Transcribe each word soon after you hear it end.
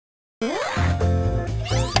Howdy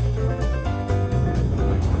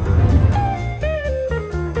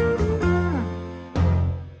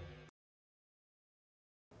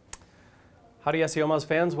SEOmoz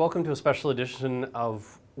fans, welcome to a special edition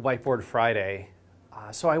of Whiteboard Friday.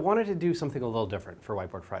 So I wanted to do something a little different for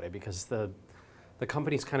Whiteboard Friday because the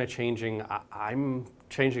company's kind of changing. I'm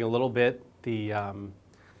changing a little bit. The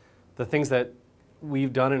things that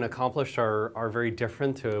we've done and accomplished are very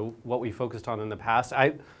different to what we focused on in the past.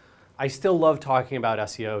 I still love talking about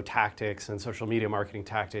SEO tactics and social media marketing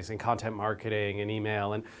tactics and content marketing and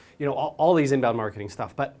email and all these inbound marketing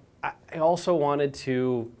stuff. But I also wanted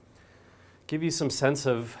to give you some sense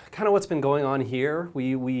of kind of what's been going on here.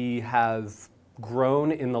 We have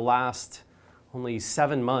grown in the last only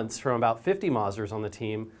 7 months from about 50 Mozers on the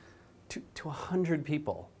team to 100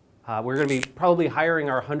 people. We're going to be probably hiring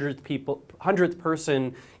our 100th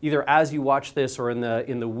person either as you watch this or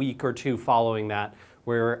in the week or two following that.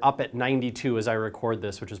 We're up at 92 as I record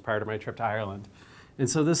this, which is prior to my trip to Ireland. And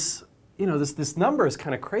so this number is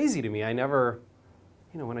kind of crazy to me. I never,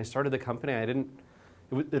 when I started the company,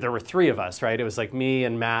 there were 3 of us, right? It was like me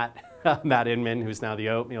and Matt, Matt Inman, who's now the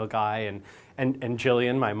oatmeal guy, and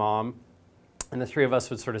Jillian, my mom. And the 3 of us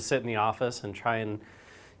would sort of sit in the office and try and,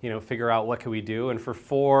 figure out what could we do. And for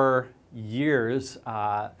 4 years,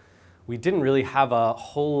 we didn't really have a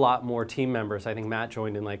whole lot more team members. I think Matt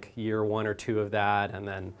joined in like year 1 or 2 of that. And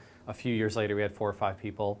then a few years later, we had 4 or 5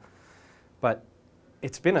 people. But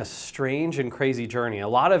it's been a strange and crazy journey. A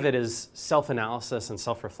lot of it is self-analysis and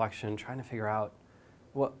self-reflection, trying to figure out,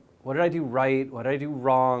 what did I do right? What did I do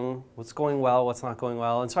wrong? What's going well? What's not going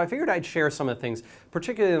well? And so I figured I'd share some of the things,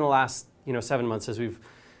 particularly in the last 7 months, as we've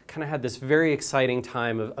kind of had this very exciting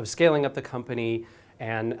time of scaling up the company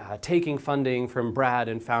and taking funding from Brad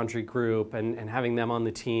and Foundry Group and having them on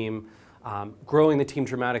the team, growing the team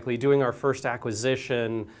dramatically, doing our first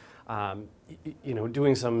acquisition,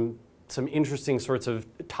 doing some interesting sorts of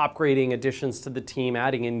top grading additions to the team,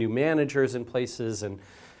 adding in new managers in places, and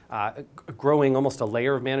growing almost a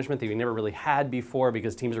layer of management that we never really had before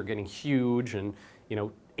because teams are getting huge and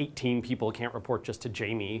 18 people can't report just to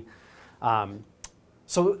Jamie.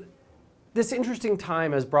 So this interesting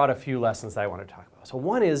time has brought a few lessons that I want to talk about. So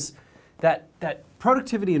one is that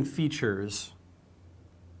productivity and features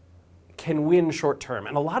can win short term.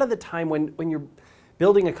 And a lot of the time when you're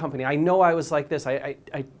building a company, I know I was like this. I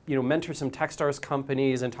mentor some Techstars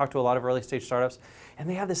companies and talk to a lot of early stage startups, and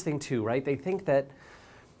they have this thing too, right? They think that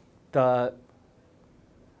the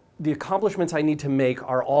accomplishments I need to make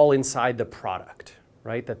are all inside the product,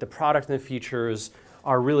 right? That the product and the features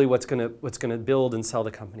are really what's gonna build and sell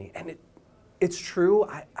the company. And it's true.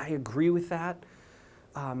 I agree with that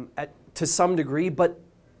to some degree, but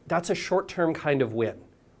that's a short-term kind of win.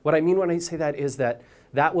 What I mean when I say that is that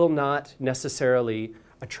will not necessarily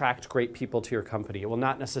attract great people to your company. It will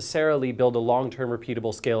not necessarily build a long-term,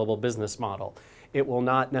 repeatable, scalable business model. It will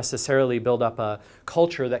not necessarily build up a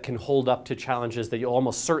culture that can hold up to challenges that you'll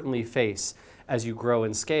almost certainly face as you grow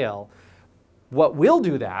and scale. What will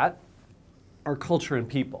do that are culture and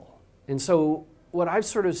people. And so what I've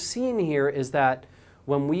sort of seen here is that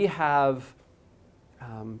when we have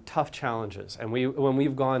tough challenges and when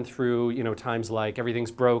we've gone through times like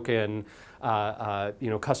everything's broken,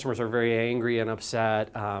 customers are very angry and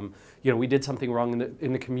upset, we did something wrong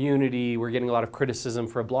in the community, we're getting a lot of criticism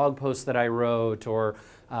for a blog post that I wrote, or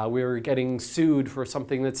we were getting sued for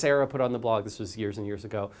something that Sarah put on the blog. This was years and years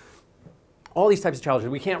ago. All these types of challenges.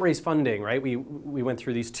 We can't raise funding, right? We went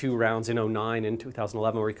through these 2 rounds in 2009 and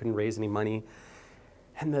 2011 where we couldn't raise any money.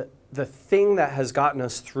 And the thing that has gotten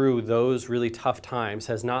us through those really tough times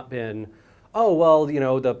has not been, oh, well,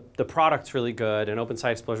 the product's really good and Open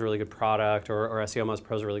Site Explorer is a really good product, or SEOmoz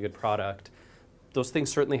Pro is a really good product. Those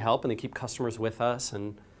things certainly help and they keep customers with us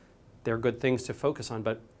and they're good things to focus on.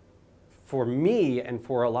 But for me and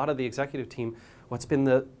for a lot of the executive team, what's been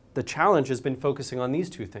the challenge has been focusing on these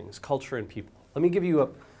 2 things, culture and people. Let me give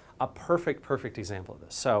you a perfect example of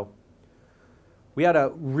this. So we had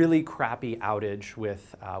a really crappy outage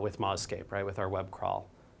with Mozscape, right, with our web crawl.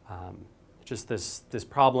 Just this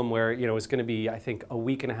problem where it was going to be, I think, a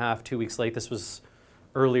week and a half, 2 weeks late. This was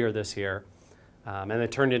earlier this year, and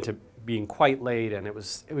it turned into being quite late, and it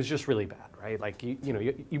was just really bad, right? Like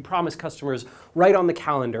you promise customers right on the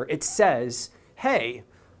calendar. It says, hey,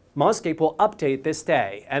 Mozscape will update this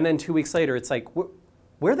day, and then 2 weeks later, it's like,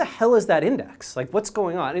 where the hell is that index? Like, what's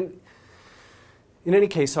going on? And in any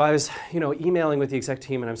case, so I was, emailing with the exec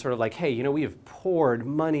team, and I'm sort of like, hey, we have poured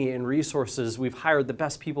money and resources. We've hired the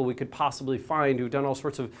best people we could possibly find who've done all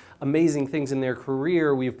sorts of amazing things in their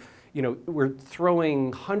career. We've, we're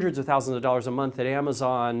throwing hundreds of thousands of dollars a month at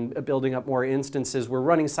Amazon, building up more instances. We're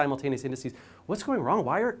running simultaneous indices. What's going wrong?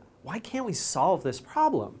 Why can't we solve this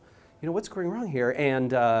problem? What's going wrong here?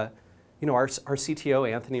 And our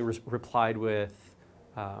CTO, Anthony, replied with,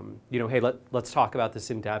 hey, let's talk about this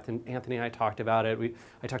in depth. And Anthony and I talked about it.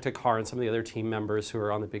 I talked to Carr and some of the other team members who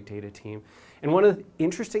are on the big data team. And one of the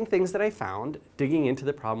interesting things that I found digging into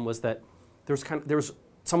the problem was that there was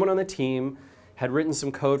someone on the team had written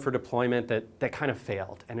some code for deployment that kind of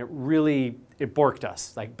failed. And it borked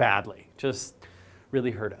us, like badly, just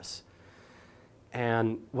really hurt us.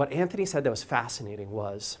 And what Anthony said that was fascinating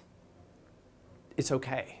was, it's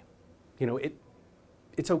okay.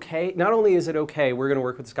 It's okay. Not only is it okay, we're going to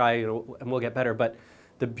work with this guy and we'll get better, but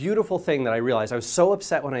the beautiful thing that I realized, I was so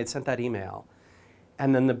upset when I had sent that email,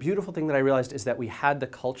 and then the beautiful thing that I realized is that we had the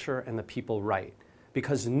culture and the people right,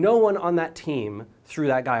 because no one on that team threw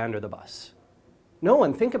that guy under the bus. No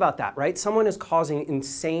one. Think about that, right? Someone is causing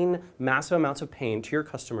insane, massive amounts of pain to your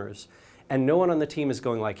customers, and no one on the team is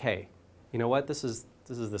going like, hey, you know what? This is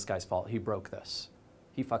this guy's fault. He broke this.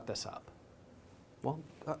 He fucked this up. Well,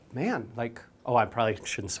 man, I probably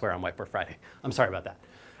shouldn't swear on Whiteboard Friday. I'm sorry about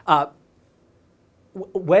that.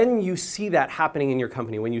 When you see that happening in your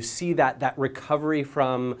company, when you see that recovery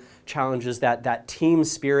from challenges, that team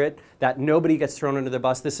spirit, that nobody gets thrown under the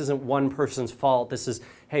bus, this isn't one person's fault, this is,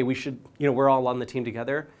 hey, we're all on the team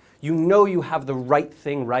together, you have the right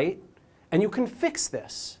thing right, and you can fix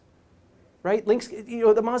this, right? Links,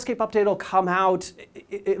 the Mozscape update will come out,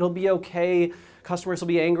 it'll be okay, customers will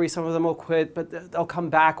be angry, some of them will quit, but they'll come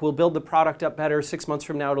back, we'll build the product up better, 6 months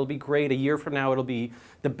from now it'll be great, a year from now it'll be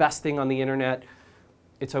the best thing on the internet.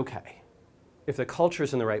 It's okay. If the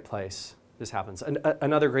culture's in the right place, this happens. And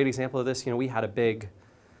another great example of this, we had a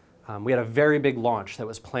very big launch that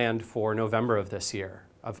was planned for November of this year,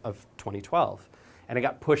 of 2012. And it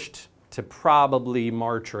got pushed to probably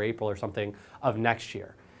March or April or something of next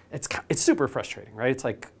year. It's super frustrating, right? It's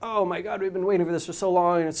like, oh my God, we've been waiting for this for so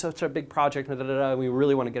long, and it's such a big project, and we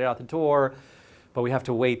really want to get it out the door, but we have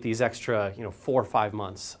to wait these extra 4 or 5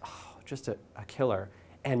 months. Oh, just a killer.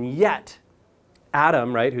 And yet,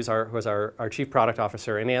 Adam, right, who's our chief product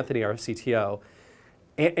officer, and Anthony, our CTO,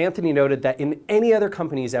 Anthony noted that in any other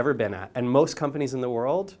company he's ever been at, and most companies in the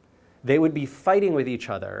world, they would be fighting with each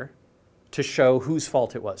other to show whose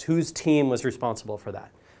fault it was, whose team was responsible for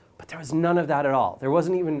that. But there was none of that at all. There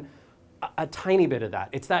wasn't even a tiny bit of that.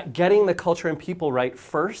 It's that getting the culture and people right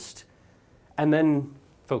first, and then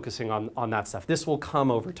focusing on that stuff. This will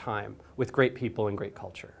come over time with great people and great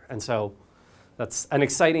culture. And so that's an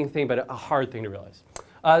exciting thing, but a hard thing to realize.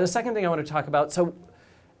 The second thing I want to talk about, so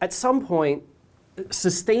at some point,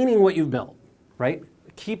 sustaining what you've built, right?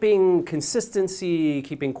 Keeping consistency,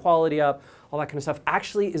 keeping quality up, all that kind of stuff,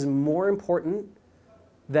 actually is more important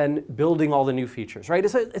than building all the new features, right?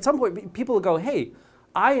 At some point, people will go, hey,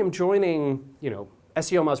 I am joining,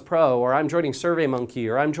 SEOmoz Pro, or I'm joining SurveyMonkey,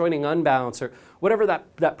 or I'm joining Unbounce, or whatever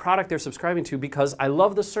that product they're subscribing to, because I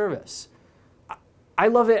love the service. I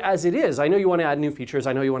love it as it is. I know you want to add new features.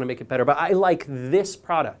 I know you want to make it better, but I like this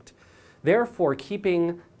product. Therefore,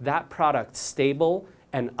 keeping that product stable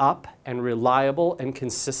and up and reliable and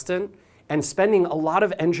consistent, and spending a lot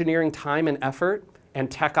of engineering time and effort, and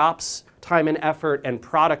tech ops time and effort, and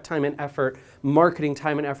product time and effort, marketing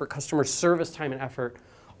time and effort, customer service time and effort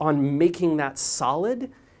on making that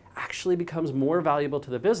solid actually becomes more valuable to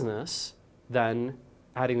the business than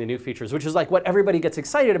adding the new features, which is like what everybody gets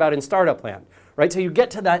excited about in startup land, right? So you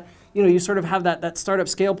get to that, you sort of have that startup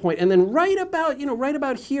scale point, and then right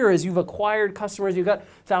about here, as you've acquired customers, you've got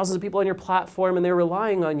thousands of people on your platform, and they're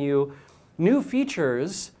relying on you, new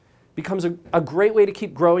features becomes a great way to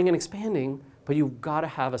keep growing and expanding, but you've got to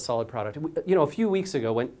have a solid product. A few weeks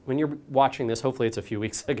ago, when you're watching this, hopefully it's a few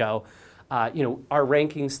weeks ago, our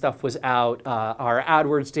ranking stuff was out, our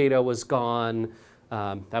AdWords data was gone,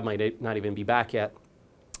 that might not even be back yet.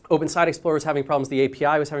 Open Site Explorer was having problems, the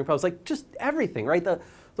API was having problems, like just everything, right? The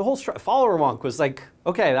whole follower wonk was like,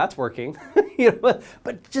 okay, that's working.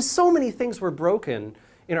 But just so many things were broken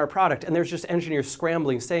in our product, and there's just engineers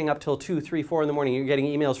scrambling, staying up till 2, 3, 4 in the morning. You're getting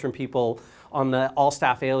emails from people on the all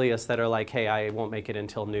staff alias that are like, hey, I won't make it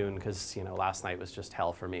until noon because last night was just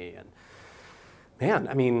hell for me. And man,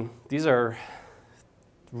 I mean, these are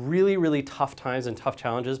really, really tough times and tough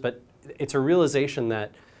challenges, but it's a realization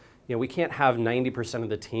that we can't have 90% of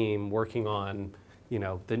the team working on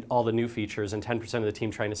all the new features and 10% of the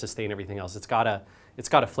team trying to sustain everything else. It's got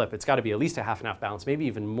to flip. It's got to be at least a half and half balance, maybe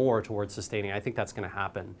even more towards sustaining. I think that's going to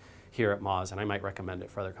happen here at Moz, and I might recommend it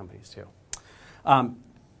for other companies too.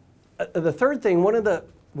 The third thing, one of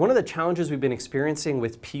the challenges we've been experiencing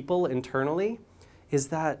with people internally is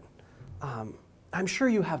that I'm sure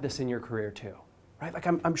you have this in your career too, right? Like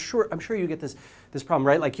I'm sure you get this problem,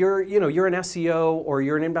 right? Like you're an SEO or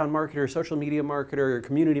you're an inbound marketer, social media marketer, you're a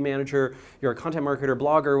community manager, you're a content marketer,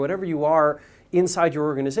 blogger, whatever you are inside your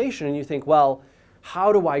organization, and you think, well,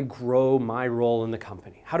 how do I grow my role in the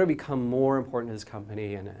company? How do I become more important to this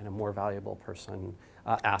company and a more valuable person,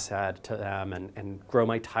 asset to them, and grow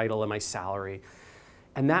my title and my salary?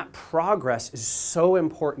 And that progress is so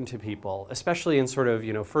important to people, especially in sort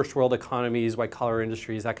of first world economies, white collar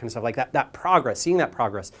industries, that kind of stuff. Like that progress, seeing that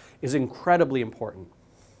progress is incredibly important.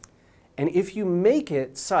 And if you make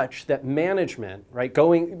it such that management, right,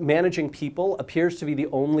 managing people appears to be the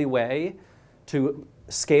only way to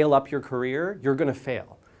scale up your career, you're going to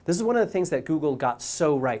fail. This is one of the things that Google got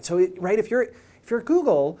so right. So right, if you're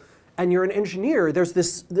Google and you're an engineer, there's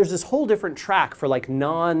this whole different track for like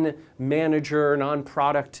non-manager,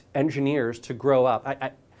 non-product engineers to grow up.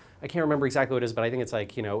 I can't remember exactly what it is, but I think it's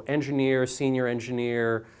like engineer, senior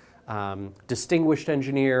engineer, distinguished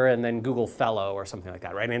engineer, and then Google Fellow or something like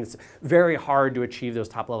that, right? And it's very hard to achieve those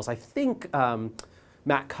top levels. I think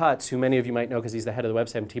Matt Cutts, who many of you might know because he's the head of the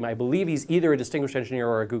website team, I believe he's either a distinguished engineer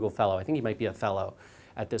or a Google Fellow. I think he might be a fellow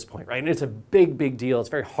at this point, right? And it's a big, big deal. It's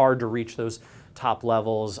very hard to reach those top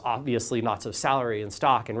levels. Obviously, lots of salary and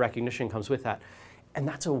stock and recognition comes with that. And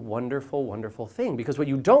that's a wonderful, wonderful thing, because what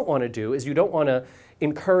you don't want to do is you don't want to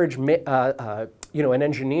encourage an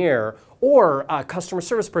engineer or a customer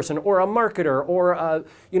service person or a marketer or a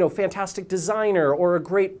fantastic designer or a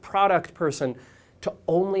great product person to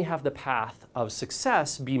only have the path of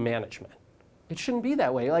success be management. It shouldn't be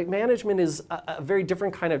that way. Like, management is a very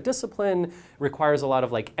different kind of discipline, requires a lot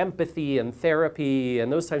of like empathy and therapy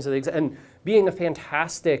and those types of things. And being a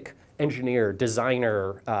fantastic engineer,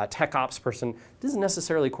 designer, tech ops person isn't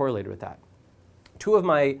necessarily correlated with that. Two of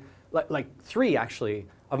my, three actually,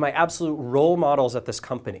 of my absolute role models at this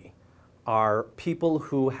company are people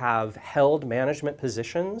who have held management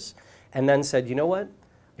positions and then said, you know what?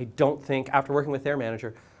 I don't think, after working with their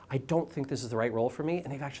manager, I don't think this is the right role for me,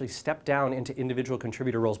 and they've actually stepped down into individual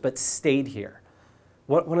contributor roles, but stayed here.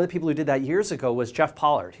 One of the people who did that years ago was Jeff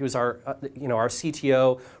Pollard. He was our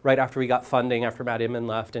CTO right after we got funding, after Matt Inman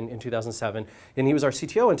left in 2007, and he was our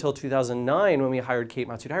CTO until 2009 when we hired Kate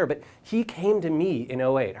Matsudaira. But he came to me in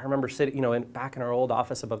 2008. I remember sitting, back in our old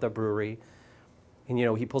office above the brewery, and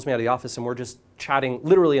he pulls me out of the office, and we're just chatting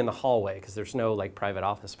literally in the hallway because there's no like private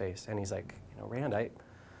office space, and he's like, Rand,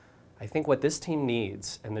 I think what this team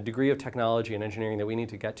needs and the degree of technology and engineering that we need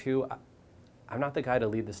to get to, I'm not the guy to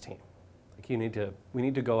lead this team. Like, we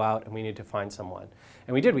need to go out and we need to find someone.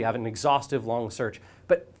 And we did. We have an exhaustive, long search.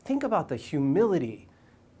 But think about the humility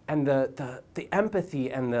and the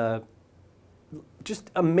empathy and the just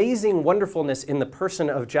amazing wonderfulness in the person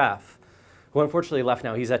of Jeff, who unfortunately left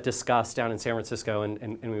now. He's at Discuss down in San Francisco,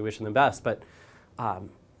 and we wish him the best. But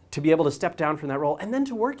to be able to step down from that role and then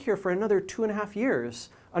to work here for another 2.5 years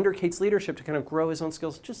under Kate's leadership to kind of grow his own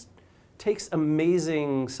skills just takes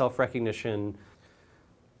amazing self-recognition.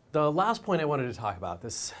 The last point I wanted to talk about,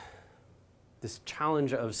 this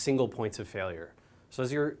challenge of single points of failure. So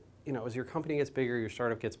as your company gets bigger, your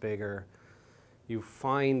startup gets bigger, you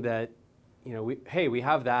find that we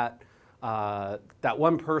have that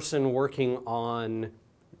one person working on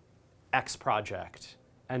X project,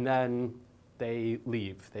 and then they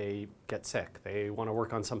leave, they get sick, they want to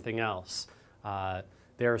work on something else.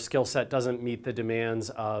 Their skill set doesn't meet the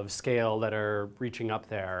demands of scale that are reaching up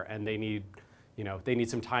there, and they need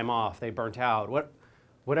some time off, they burnt out.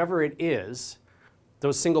 Whatever it is,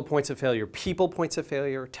 those single points of failure, people points of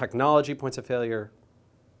failure, technology points of failure,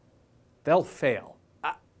 they'll fail.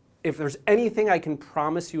 If there's anything I can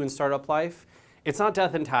promise you in startup life, it's not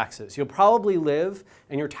death and taxes. You'll probably live,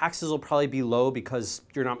 and your taxes will probably be low because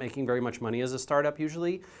you're not making very much money as a startup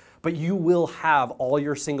usually, but you will have all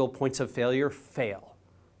your single points of failure fail.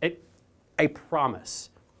 I promise.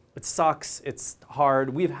 It sucks, it's hard.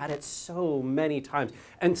 We've had it so many times.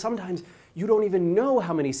 And sometimes you don't even know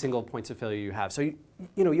how many single points of failure you have. So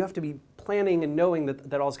you have to be planning and knowing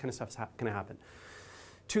that all this kind of stuff is going to happen.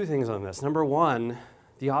 Two things on this. Number one,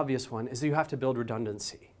 the obvious one, is that you have to build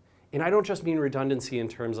redundancy. And I don't just mean redundancy in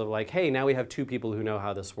terms of like, hey, now we have 2 people who know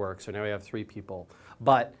how this works, or now we have 3 people.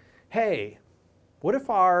 But hey, what if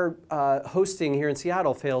our hosting here in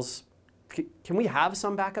Seattle fails? Can we have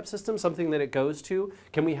some backup system, something that it goes to?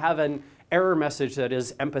 Can we have an error message that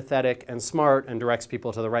is empathetic and smart and directs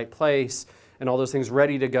people to the right place and all those things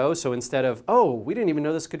ready to go? So instead of, oh, we didn't even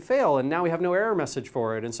know this could fail, and now we have no error message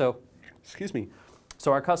for it. And so, excuse me.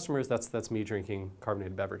 So our customers, that's me drinking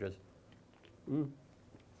carbonated beverages. And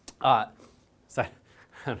I'm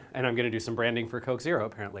going to do some branding for Coke Zero,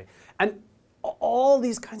 apparently. And All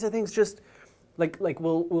these kinds of things just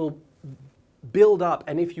will build up,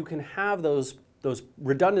 and if you can have those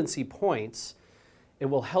redundancy points, it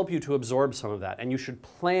will help you to absorb some of that. And you should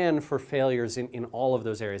plan for failures in all of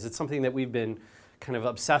those areas. It's something that we've been kind of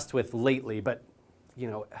obsessed with lately, but you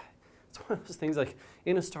know, it's one of those things like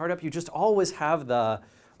in a startup, you just always have the,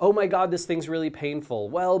 oh my God, this thing's really painful.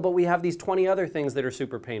 Well, but we have these 20 other things that are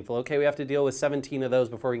super painful. Okay, we have to deal with 17 of those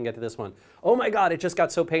before we can get to this one. Oh my God, it just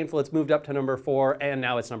got so painful, it's moved up to number 4, and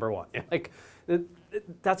now it's number 1. Like,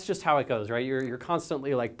 that's just how it goes, right? You're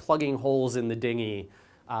constantly like plugging holes in the dinghy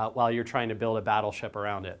while you're trying to build a battleship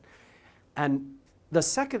around it. And the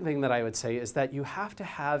second thing that I would say is that you have to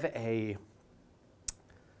have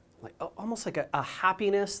almost like a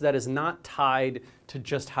happiness that is not tied to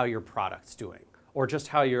just how your product's doing, or just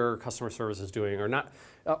how your customer service is doing,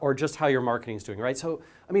 or just how your marketing is doing, right? So,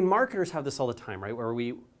 I mean, marketers have this all the time, right? Where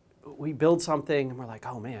we build something and we're like,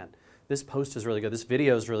 oh man, this post is really good, this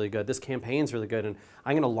video is really good, this campaign's really good, and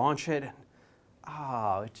I'm going to launch it, and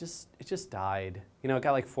it just died. You know, it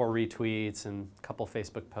got like 4 retweets and a couple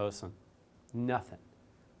Facebook posts and nothing.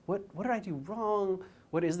 What did I do wrong?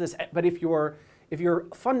 What is this? But if your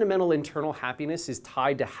fundamental internal happiness is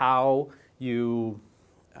tied to how you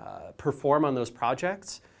perform on those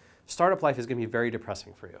projects, startup life is going to be very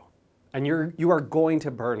depressing for you. And you are going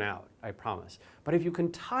to burn out, I promise. But if you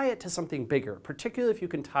can tie it to something bigger, particularly if you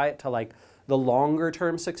can tie it to like the longer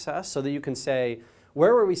term success, so that you can say,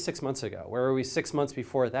 where were we 6 months ago? Where were we 6 months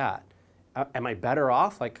before that? Am I better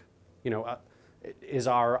off? Like, you know, is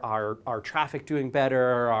our traffic doing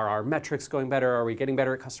better? Are our metrics going better? Are we getting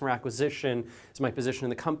better at customer acquisition? Is my position in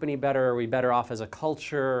the company better? Are we better off as a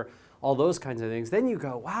culture? All those kinds of things. Then you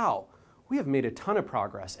go, wow, we have made a ton of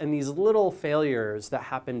progress, and these little failures that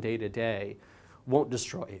happen day to day won't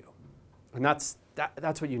destroy you. And that's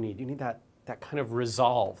what you need. You need that kind of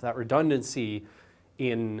resolve, that redundancy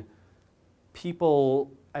in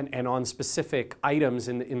people and on specific items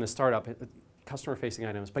in the startup, customer-facing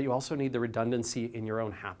items, but you also need the redundancy in your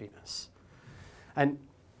own happiness. And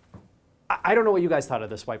I don't know what you guys thought of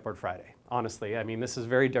this Whiteboard Friday, honestly. I mean, this is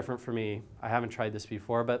very different for me. I haven't tried this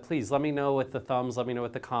before, but please let me know with the thumbs, let me know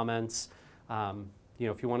with the comments. You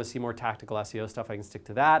know, if you want to see more tactical SEO stuff, I can stick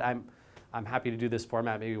to that. I'm happy to do this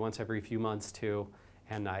format maybe once every few months too.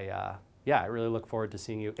 And I really look forward to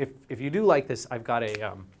seeing you. If you do like this, I've got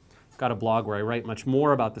a blog where I write much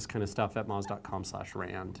more about this kind of stuff at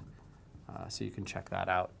moz.com/rand. So you can check that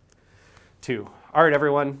out too. All right,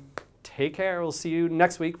 everyone, take care. We'll see you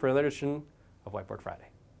next week for another edition of Whiteboard Friday.